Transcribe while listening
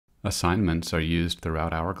Assignments are used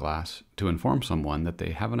throughout Hourglass to inform someone that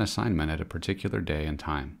they have an assignment at a particular day and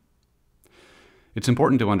time. It's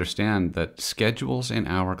important to understand that schedules in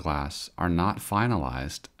Hourglass are not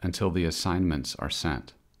finalized until the assignments are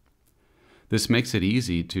sent. This makes it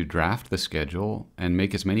easy to draft the schedule and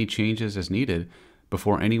make as many changes as needed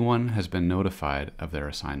before anyone has been notified of their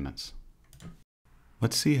assignments.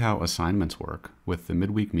 Let's see how assignments work with the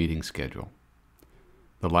midweek meeting schedule.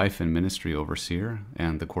 The Life and Ministry Overseer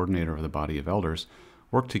and the coordinator of the body of elders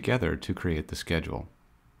work together to create the schedule.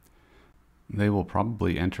 They will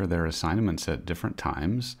probably enter their assignments at different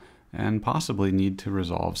times and possibly need to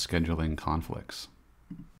resolve scheduling conflicts.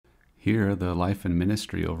 Here, the Life and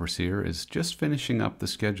Ministry Overseer is just finishing up the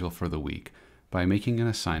schedule for the week by making an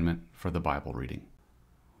assignment for the Bible reading.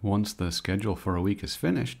 Once the schedule for a week is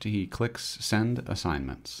finished, he clicks Send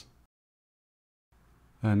Assignments.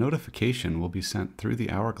 A notification will be sent through the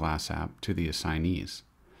Hourglass app to the assignees.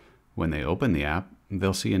 When they open the app,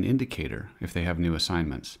 they'll see an indicator if they have new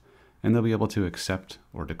assignments, and they'll be able to accept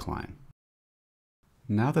or decline.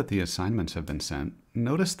 Now that the assignments have been sent,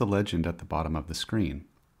 notice the legend at the bottom of the screen.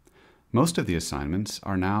 Most of the assignments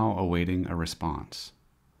are now awaiting a response.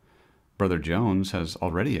 Brother Jones has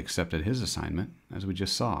already accepted his assignment, as we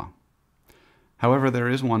just saw. However, there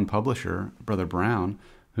is one publisher, Brother Brown,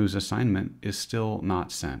 whose assignment is still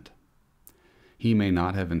not sent. He may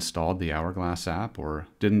not have installed the Hourglass app or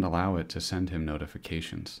didn't allow it to send him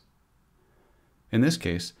notifications. In this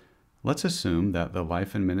case, let's assume that the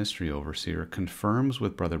Life and Ministry Overseer confirms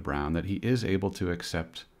with Brother Brown that he is able to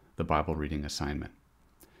accept the Bible reading assignment.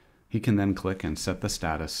 He can then click and set the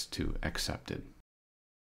status to Accepted.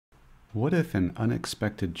 What if an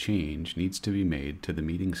unexpected change needs to be made to the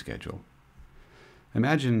meeting schedule?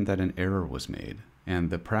 Imagine that an error was made and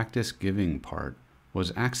the practice giving part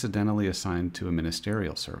was accidentally assigned to a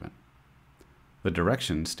ministerial servant. The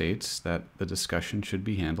direction states that the discussion should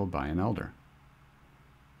be handled by an elder.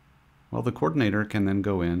 Well, the coordinator can then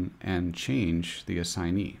go in and change the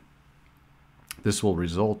assignee. This will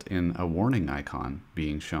result in a warning icon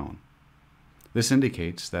being shown. This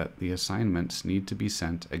indicates that the assignments need to be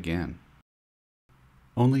sent again.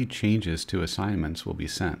 Only changes to assignments will be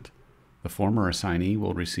sent. The former assignee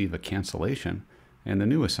will receive a cancellation, and the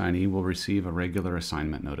new assignee will receive a regular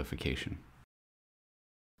assignment notification.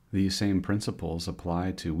 These same principles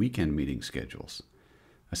apply to weekend meeting schedules.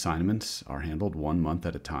 Assignments are handled 1 month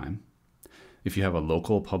at a time. If you have a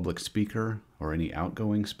local public speaker or any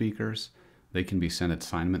outgoing speakers, they can be sent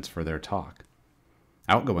assignments for their talk.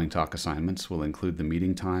 Outgoing talk assignments will include the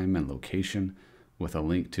meeting time and location with a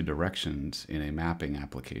link to directions in a mapping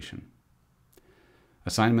application.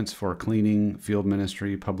 Assignments for cleaning, field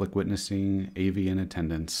ministry, public witnessing, AV and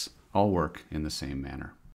attendance all work in the same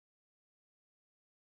manner.